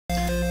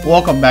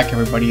Welcome back,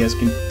 everybody, as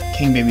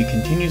King Baby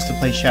continues to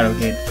play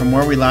Shadowgate. From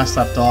where we last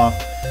left off,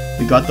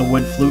 we got the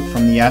wood flute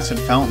from the acid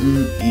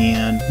fountain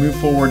and moved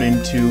forward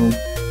into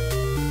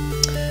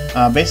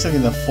basically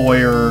the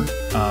foyer,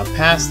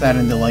 past that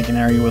into like an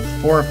area with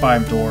 4 or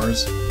 5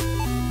 doors.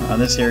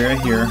 This area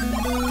here.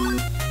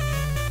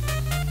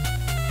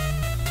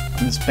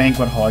 This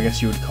banquet hall, I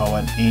guess you would call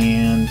it,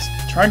 and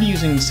tried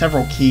using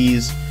several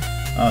keys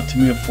to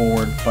move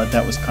forward, but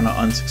that was kind of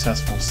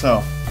unsuccessful.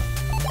 So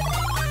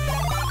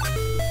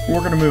we're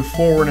going to move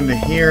forward into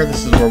here.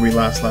 This is where we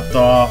last left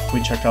off.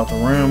 We checked out the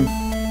room.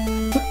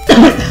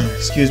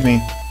 Excuse me.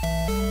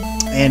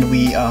 And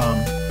we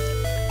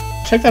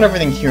checked out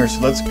everything here. So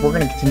we're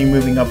going to continue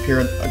moving up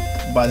here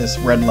by this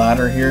red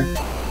ladder here.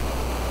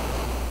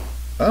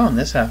 Oh, and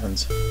this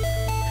happens.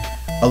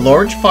 A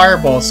large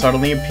fireball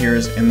suddenly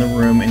appears in the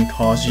room and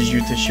causes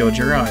you to shield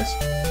your eyes.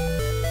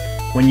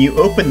 When you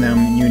open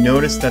them, you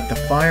notice that the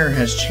fire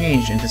has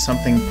changed into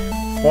something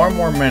far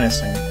more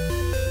menacing.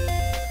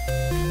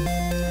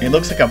 It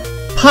looks like a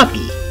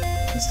puppy.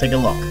 Let's take a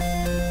look.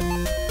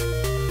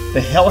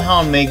 The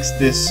Hellhound makes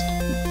this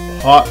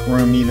hot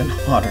room even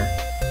hotter.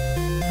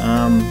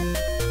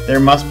 There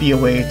must be a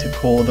way to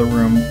cool the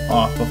room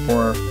off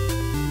before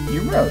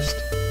you roast.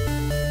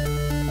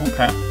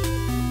 Okay.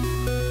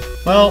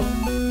 Well,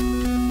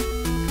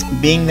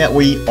 being that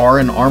we are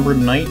an armored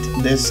knight,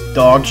 this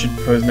dog should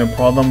pose no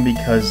problem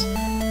because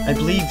I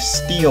believe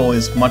steel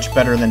is much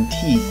better than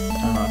teeth,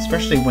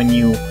 especially when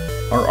you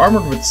are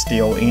armored with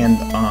steel and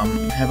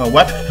have a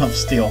weapon of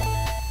steel.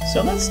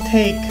 So let's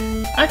take...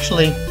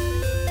 Actually,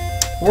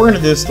 we're going to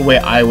do this the way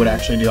I would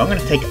actually do. I'm going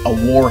to take a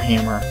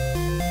warhammer,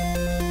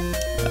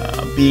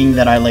 being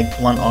that I like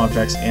blunt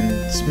objects,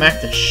 and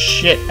smack the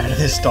shit out of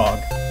this dog.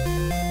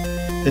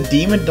 The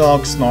demon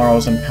dog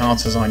snarls and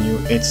pounces on you.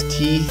 Its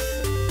teeth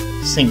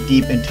sink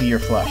deep into your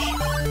flesh.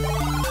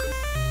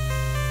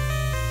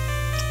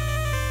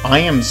 I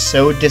am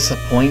so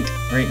disappointed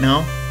right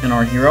now in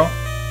our hero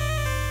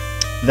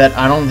that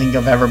I don't think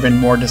I've ever been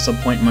more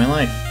disappointed in my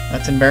life.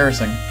 That's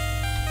embarrassing.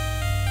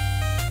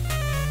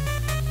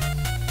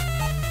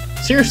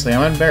 Seriously,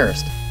 I'm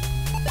embarrassed.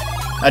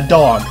 A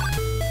dog.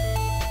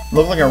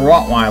 Looked like a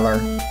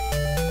Rottweiler.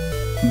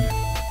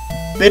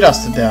 Bit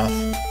us to death.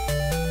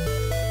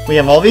 We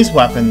have all these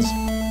weapons.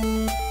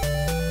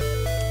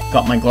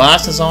 Got my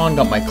glasses on,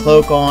 got my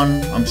cloak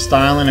on. I'm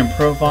styling and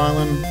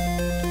profiling.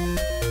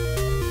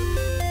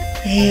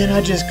 And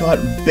I just got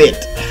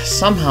bit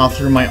somehow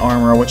through my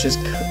armor, which is...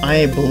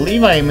 I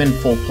believe I am in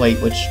full plate,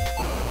 which...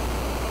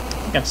 I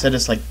think I've said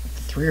this like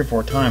 3 or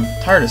 4 times.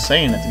 I'm tired of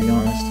saying it, to be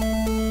honest.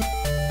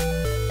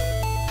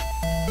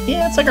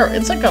 Yeah, it's like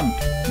a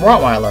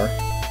Rottweiler.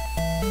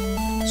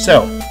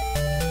 So,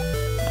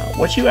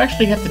 what you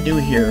actually have to do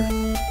here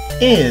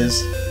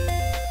is...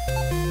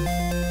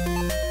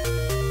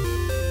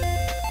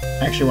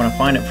 I actually want to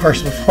find it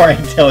first before I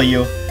tell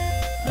you.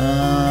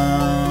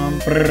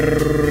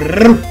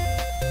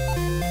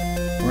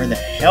 Where the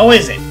hell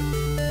is it?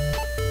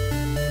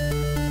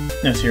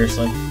 No,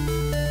 seriously.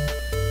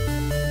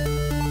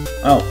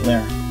 Oh,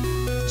 there.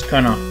 It's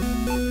kind of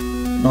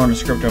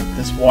nondescriptive.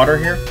 This water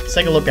here, let's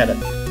take a look at it.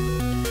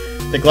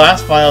 The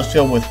glass vial is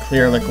filled with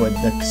clear liquid.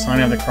 The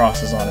sign of the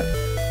cross is on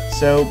it.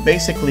 So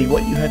basically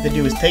what you have to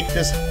do is take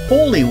this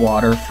holy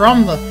water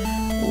from the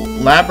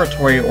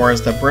laboratory, or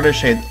as the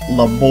British say,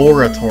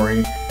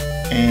 laboratory,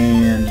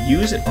 and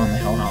use it on the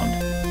Hellhound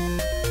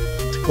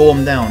to cool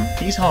him down.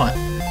 He's hot.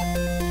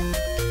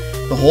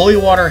 The holy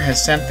water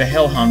has sent the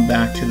Hellhound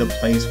back to the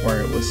place where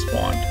it was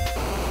spawned.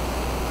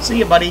 See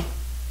ya, buddy.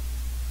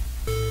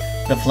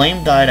 The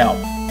flame died out.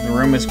 The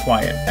room is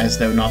quiet, as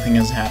though nothing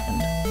has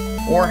happened.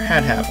 Or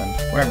had happened,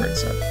 whatever it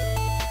said.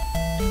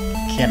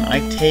 Can I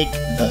take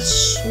the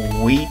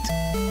sweet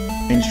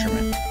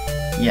instrument?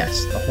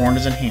 Yes, the horn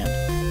is in hand.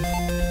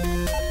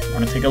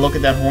 Want to take a look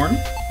at that horn?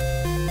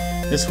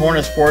 This horn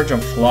is forged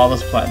of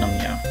flawless platinum,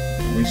 yeah.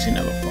 We've seen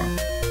that before.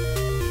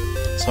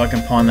 So I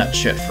can pawn that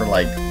shit for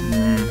like,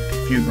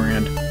 a few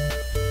grand.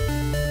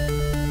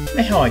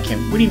 The hell I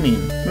can't. What do you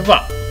mean? Move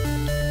up.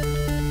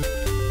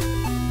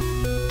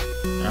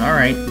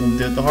 Alright, we'll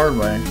do it the hard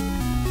way.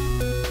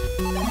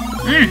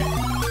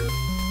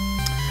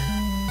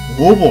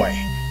 Oh boy.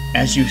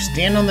 As you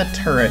stand on the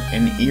turret,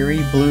 an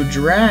eerie blue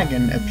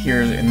dragon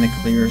appears in the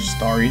clear,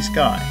 starry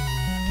sky.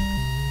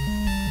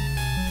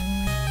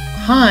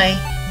 Hi,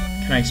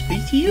 can I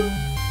speak to you?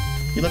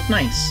 You look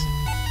nice.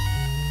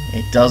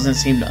 It doesn't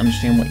seem to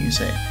understand what you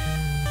say.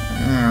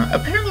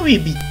 Apparently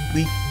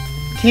we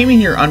came in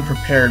here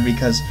unprepared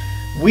because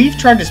we've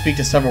tried to speak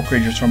to several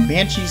creatures, from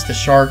banshees to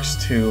sharks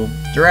to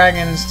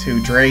dragons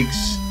to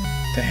drakes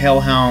to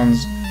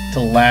hellhounds to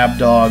lab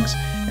dogs,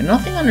 and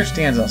nothing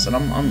understands us, and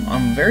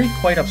I'm very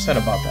quite upset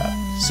about that.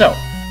 So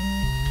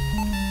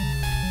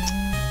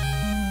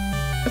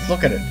let's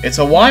look at it. It's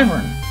a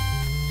wyvern.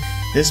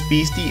 This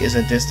beastie is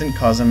a distant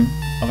cousin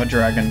of a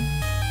dragon,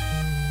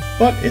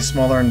 but is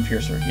smaller and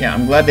fiercer. Yeah,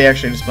 I'm glad they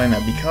actually explained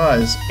that,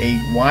 because a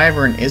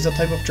wyvern is a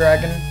type of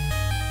dragon,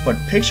 but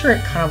picture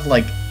it kind of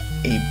like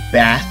a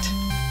bat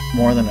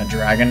more than a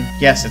dragon.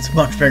 Yes, it's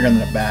much bigger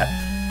than a bat,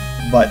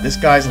 but this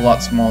guy's a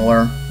lot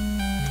smaller,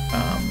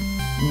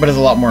 but is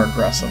a lot more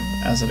aggressive,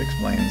 as it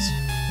explains.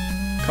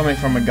 Coming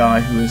from a guy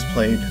who has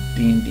played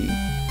D&D.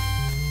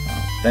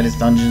 That is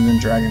Dungeons and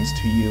Dragons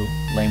to you,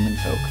 layman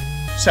folk.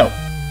 So,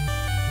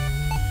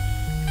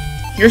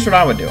 here's what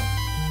I would do.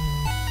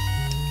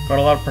 Got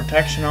a lot of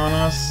protection on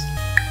us.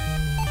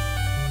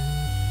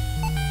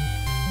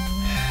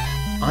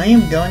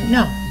 I'm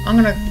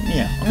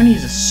gonna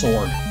use a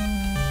sword.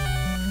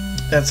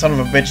 That son of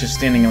a bitch is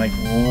standing like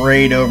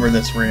right over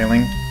this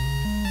railing.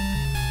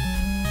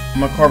 I'm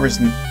gonna carve his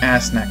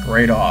ass neck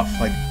right off,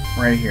 like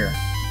right here.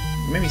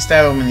 Maybe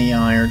stab him in the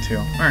eye or two.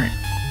 Alright.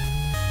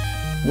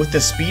 With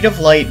the speed of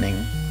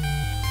lightning,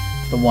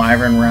 the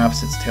wyvern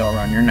wraps its tail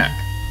around your neck.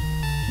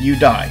 You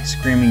die,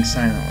 screaming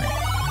silently.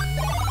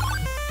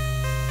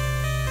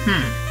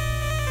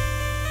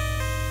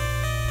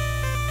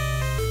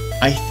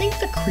 I think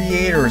the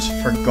creators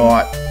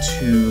forgot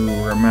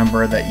to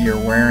remember that you're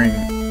wearing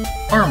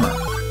armor.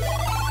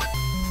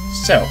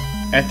 So,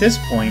 at this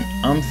point,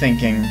 I'm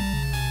thinking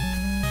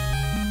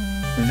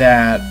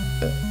that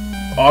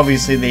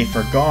obviously they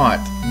forgot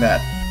that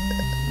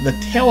the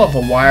tail of a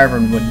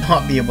wyvern would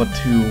not be able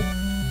to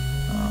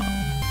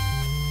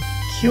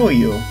kill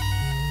you.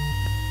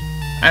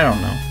 I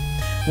don't know.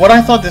 What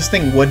I thought this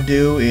thing would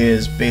do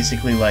is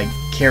basically like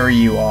carry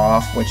you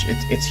off, which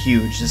it's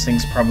huge. This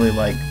thing's probably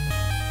like,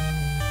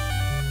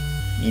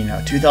 you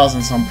know,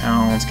 2,000 some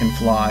pounds, can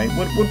fly,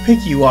 would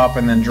pick you up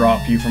and then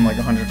drop you from like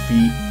 100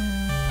 feet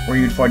where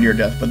you'd fall to your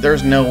death. But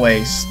there's no way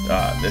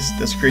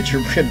this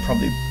creature could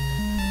probably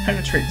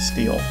penetrate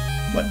steel.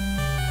 But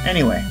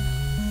anyway,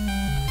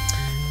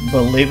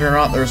 believe it or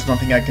not, there's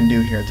nothing I can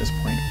do here at this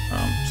point.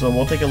 So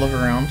we'll take a look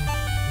around.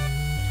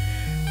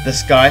 The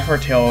sky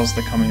foretells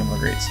the coming of a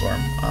great storm.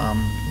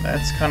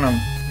 That's kind of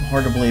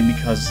hard to believe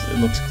because it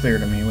looks clear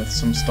to me with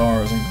some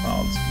stars and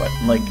clouds, but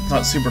like it's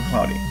not super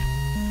cloudy.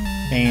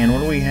 And what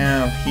do we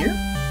have here?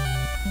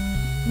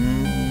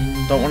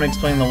 Don't want to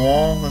explain the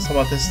wall. Let's talk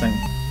about this thing.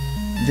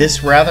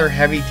 This rather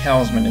heavy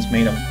talisman is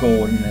made of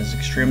gold and is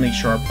extremely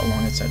sharp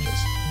along its edges.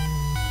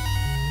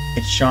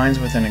 It shines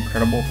with an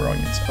incredible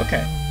brilliance.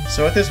 Okay,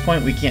 so at this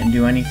point we can't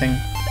do anything.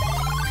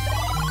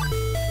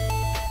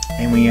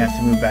 And we have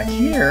to move back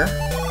here.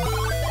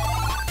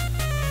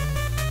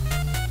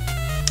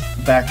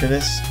 Back to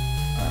this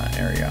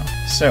area.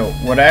 So,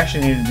 what I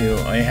actually need to do,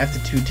 I have to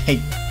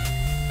take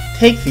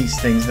these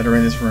things that are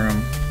in this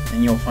room,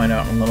 and you'll find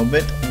out in a little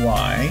bit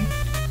why.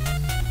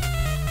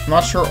 I'm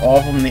not sure all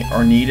of them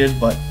are needed,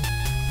 but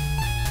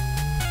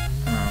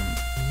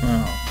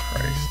oh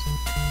Christ.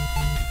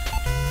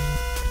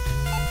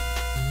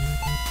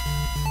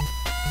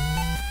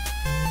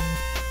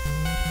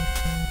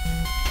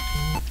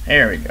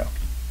 There we go.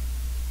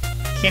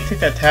 Can't take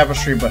that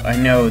tapestry, but I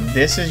know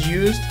this is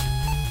used,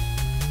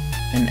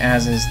 and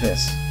as is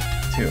this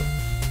too.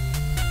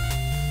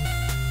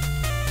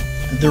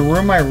 The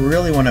room I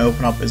really want to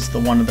open up is the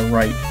one to the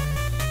right,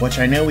 which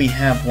I know we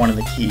have one of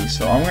the keys,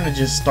 so I'm going to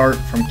just start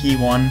from key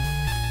 1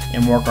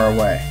 and work our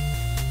way.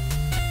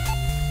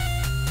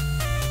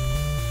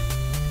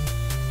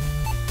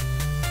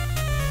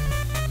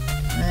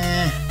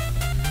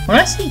 When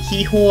I say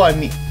keyhole, I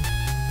mean,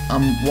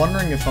 I'm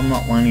wondering if I'm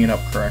not lining it up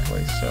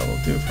correctly, so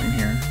we'll do it from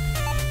here.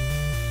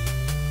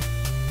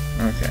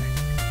 Okay,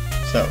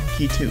 so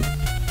key 2.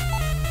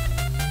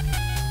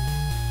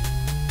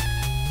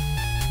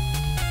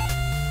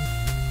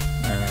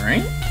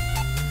 Alright.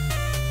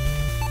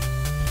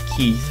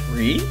 Key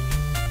 3.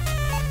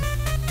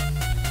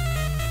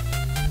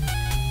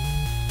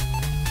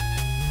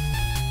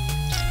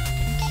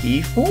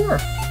 Key 4.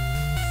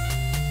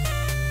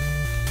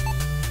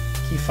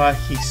 Key 5,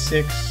 key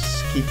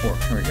 6, key 4.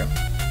 Here we go.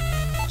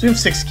 So we have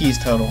 6 keys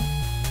total.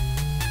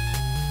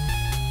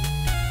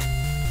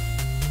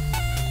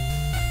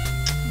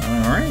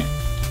 Alright.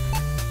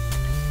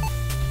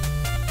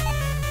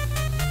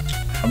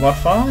 How about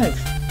 5?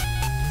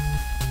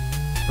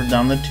 We're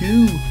down to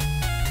 2.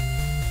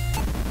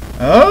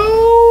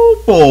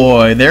 Oh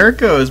boy, there it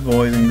goes,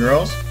 boys and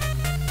girls.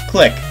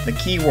 Click. The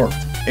key worked.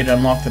 It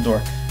unlocked the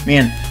door.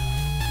 Man,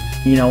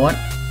 you know what?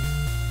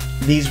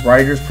 These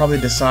writers probably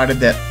decided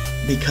that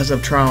because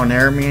of trial and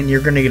error, man,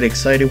 you're gonna get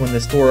excited when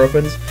this door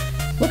opens.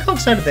 Look how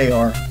excited they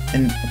are.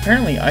 And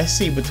apparently I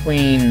see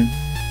between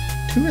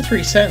 2 or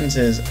 3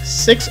 sentences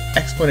 6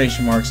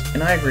 exclamation marks,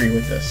 and I agree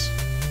with this.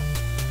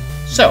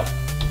 So,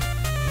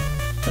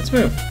 let's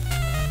move.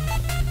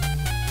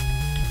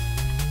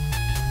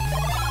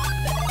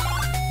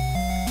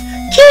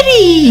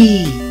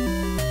 Kitty!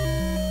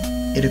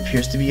 It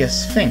appears to be a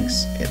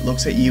sphinx. It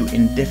looks at you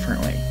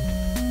indifferently.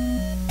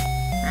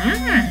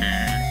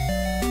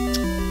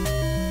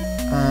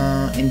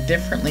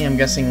 Indifferently, I'm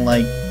guessing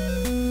like,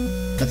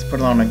 let's put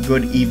it on a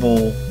good,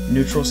 evil,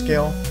 neutral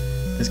scale.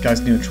 This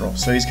guy's neutral,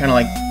 so he's kind of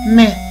like,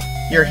 meh,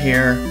 you're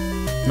here,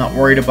 not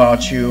worried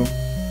about you,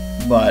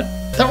 but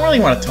don't really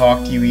want to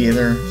talk to you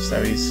either,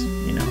 so he's,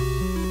 you know,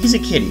 he's a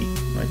kitty,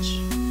 which,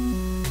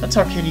 that's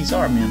how kitties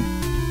are, man.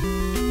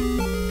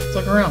 Let's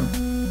look around.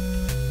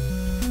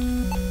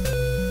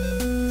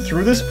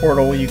 through this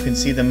portal, you can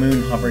see the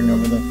moon hovering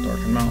over the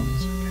darkened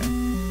mountains. Okay.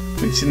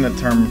 We've seen that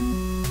term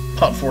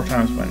about 4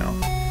 times by now.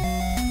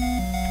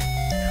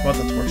 How about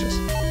the torches?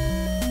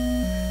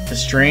 The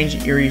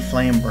strange, eerie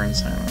flame burns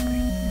silently.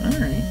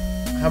 Alright.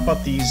 How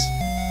about these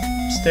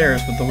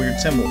stairs with the weird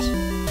symbols?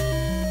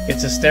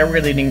 It's a stairway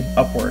leading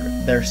upward.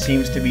 There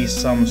seems to be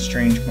some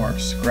strange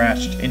marks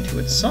scratched into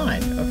its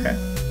side. Okay.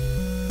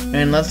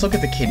 And let's look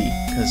at the kitty,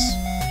 because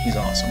he's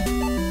awesome.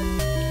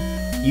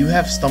 You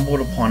have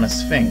stumbled upon a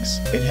sphinx.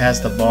 It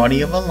has the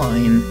body of a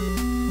lion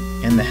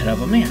and the head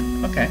of a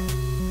man. Okay.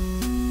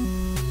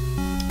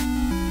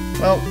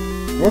 Well,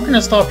 we're going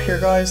to stop here,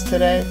 guys,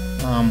 today.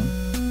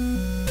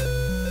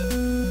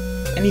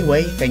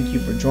 Anyway, thank you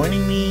for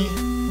joining me.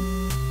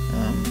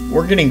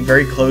 We're getting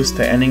very close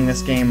to ending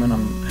this game, and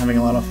I'm having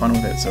a lot of fun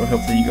with it, so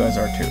hopefully you guys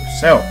are too.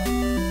 So,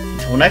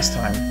 until next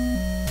time,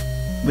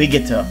 we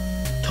get to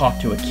talk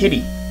to a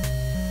kitty.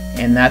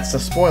 And that's the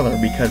spoiler,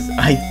 because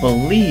I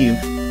believe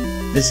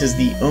this is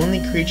the only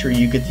creature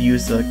you get to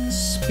use the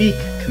speak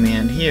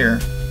command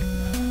here,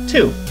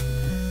 too.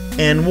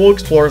 And we'll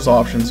explore his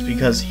options,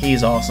 because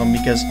he's awesome,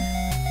 because,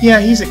 yeah,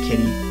 he's a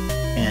kitty,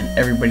 and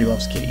everybody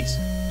loves kitties.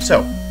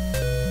 So,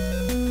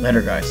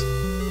 later, guys.